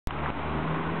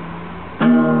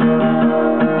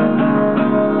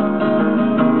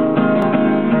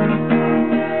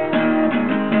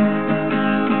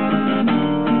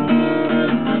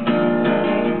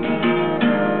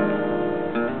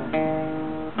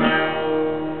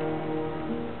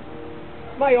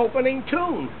my opening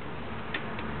tune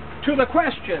to the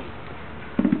question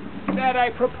that I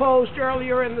proposed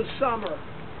earlier in the summer.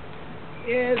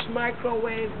 Is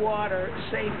microwave water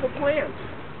safe for plants?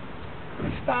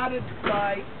 I started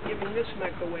by giving this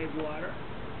microwave water,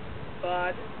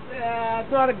 but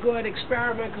it's not a good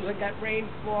experiment because I got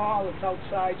rainfall, it's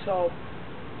outside, so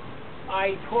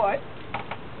I put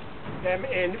them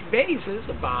in vases,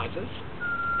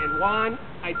 and one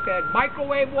I fed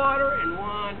microwave water and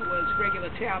one was regular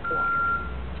tap water.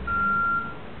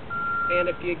 And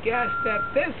if you guess that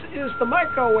this is the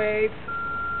microwave,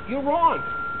 you're wrong,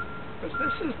 because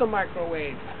this is the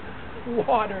microwave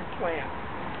water plant.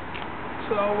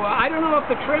 So I don't know if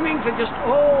the trimmings are just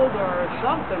old or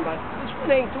something, but this one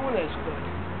ain't doing as good.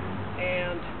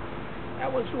 And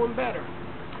that one's doing better.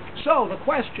 So the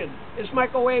question, is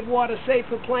microwave water safe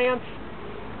for plants?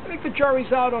 I think the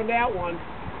jury's out on that one.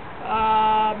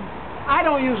 I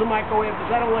don't use a microwave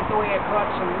because I don't like the way it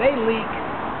cuts and they leak.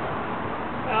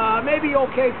 Maybe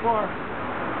okay for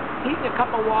heating a cup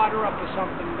of water up or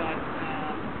something, but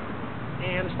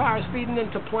and as far as feeding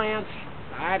into plants,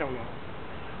 I don't know.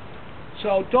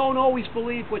 So don't always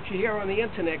believe what you hear on the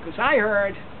internet, because I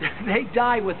heard they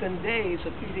die within days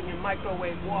of feeding in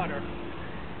microwave water,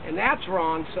 and that's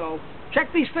wrong. So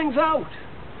check these things out.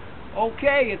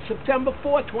 Okay, it's September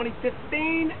 4th,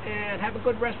 2015, and have a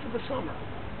good rest of the summer.